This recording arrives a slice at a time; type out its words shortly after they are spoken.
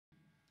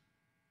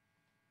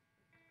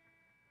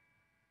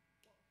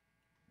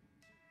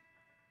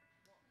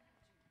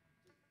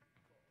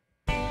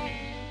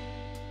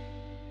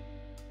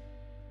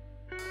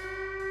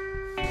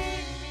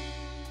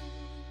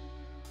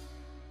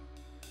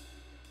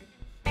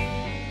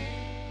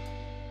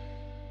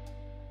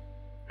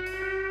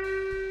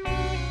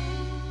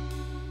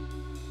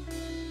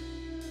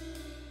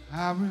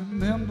I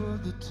remember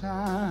the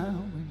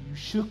time when you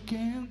shook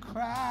and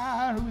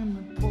cried when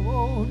we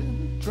pulled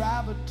in the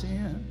driver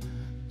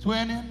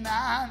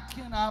 1029.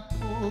 Can I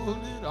pull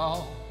it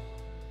off?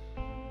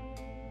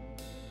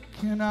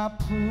 Can I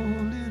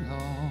pull it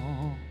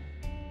off?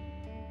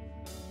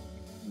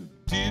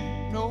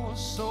 Didn't know a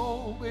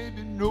soul,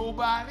 baby,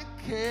 nobody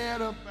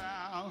cared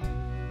about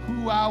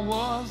who I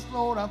was,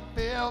 Lord. I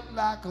felt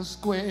like a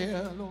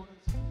square, Lord,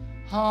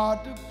 it's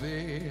hard to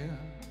bear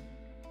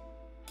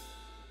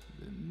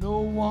that no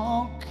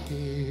one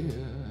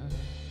cared.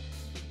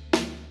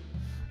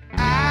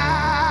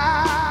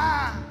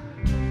 I'm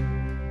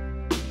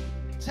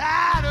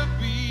tired of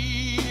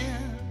being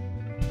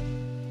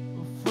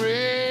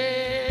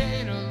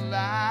afraid of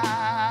life,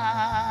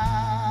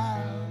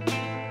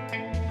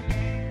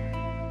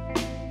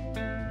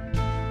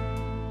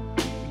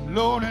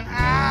 Lord, and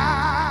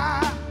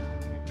I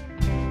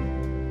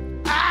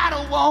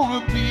don't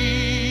want to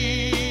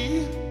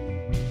be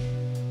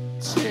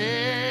terrified,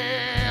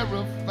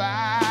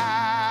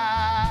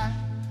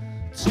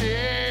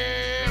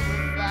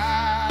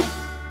 terrified.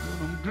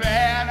 But I'm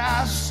glad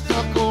I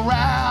stuck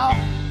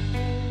around.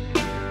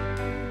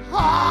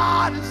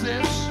 Hard as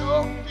it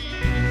should be,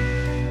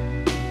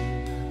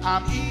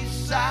 I'm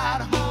east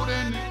side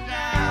holding it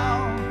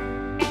down.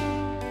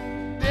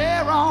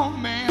 There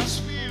on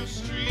Mansfield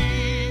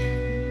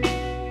Street,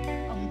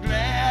 I'm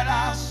glad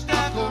I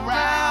stuck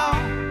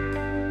around.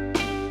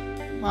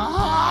 My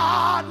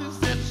heart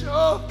is at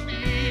your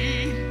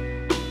feet.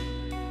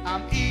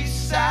 I'm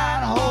east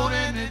side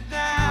holding it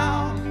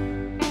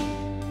down.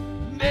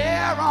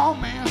 There on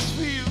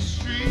Mansfield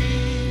Street.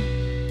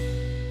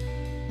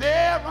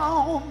 There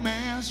on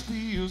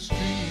Mansfield Street.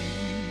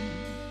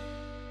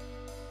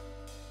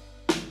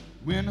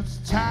 When it's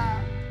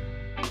time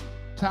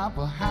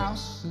for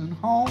house and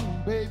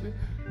home, baby,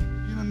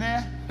 you know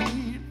that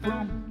heat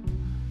from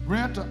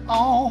rent to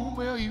own.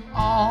 Well, you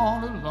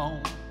all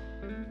alone.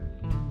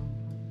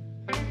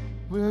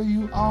 Well,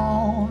 you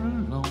all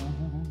alone.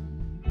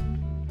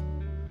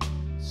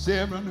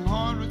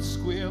 700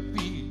 square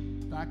feet,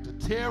 like to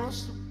tear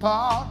us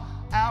apart.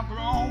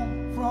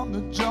 Outgrown from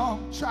the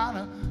jump, trying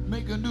to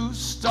make a new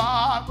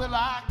start. Well,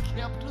 I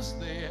kept us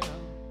there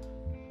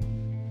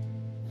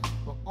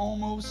for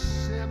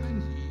almost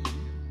 7 years.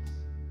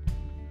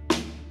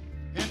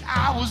 And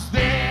I was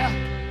there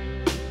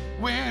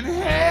when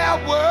Hair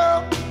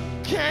World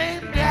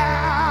came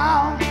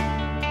down,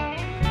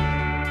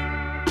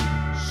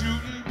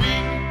 shooting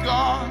big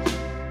guns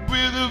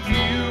with a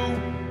view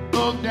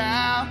of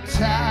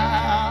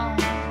downtown.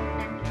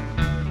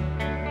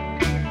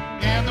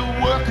 And the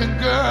working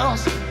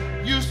girls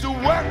used to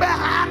work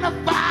behind the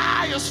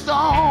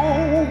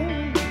Firestone.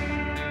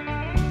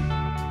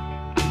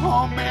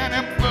 Oh man,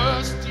 in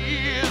first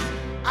years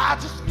I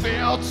just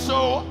felt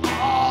so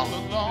all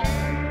alone,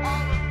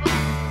 all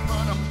alone.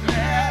 But I'm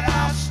glad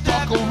I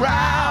stuck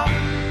around.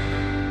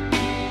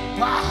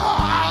 My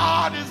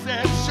heart is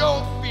at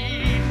your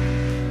feet.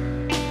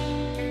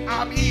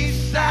 I'm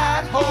east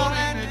side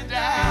holding it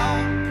down.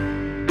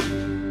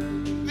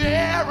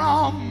 There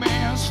on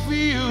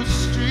Mansfield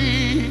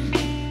Street,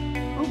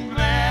 I'm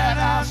glad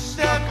I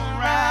stuck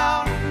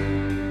around.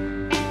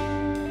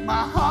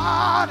 My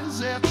heart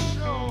is at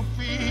your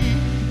feet.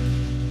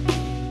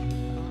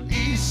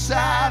 East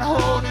side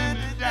holding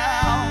it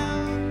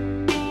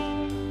down.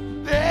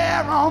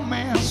 There on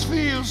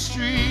Mansfield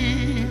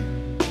Street.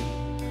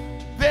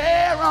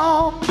 There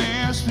on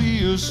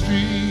Mansfield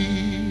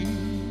Street.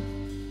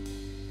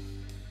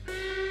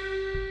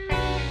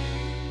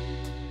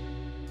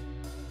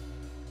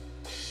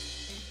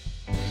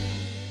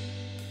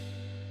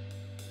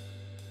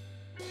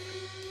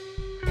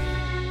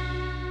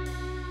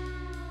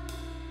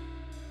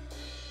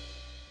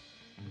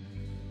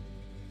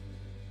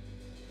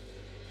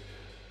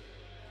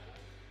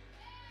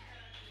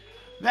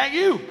 Thank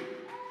you.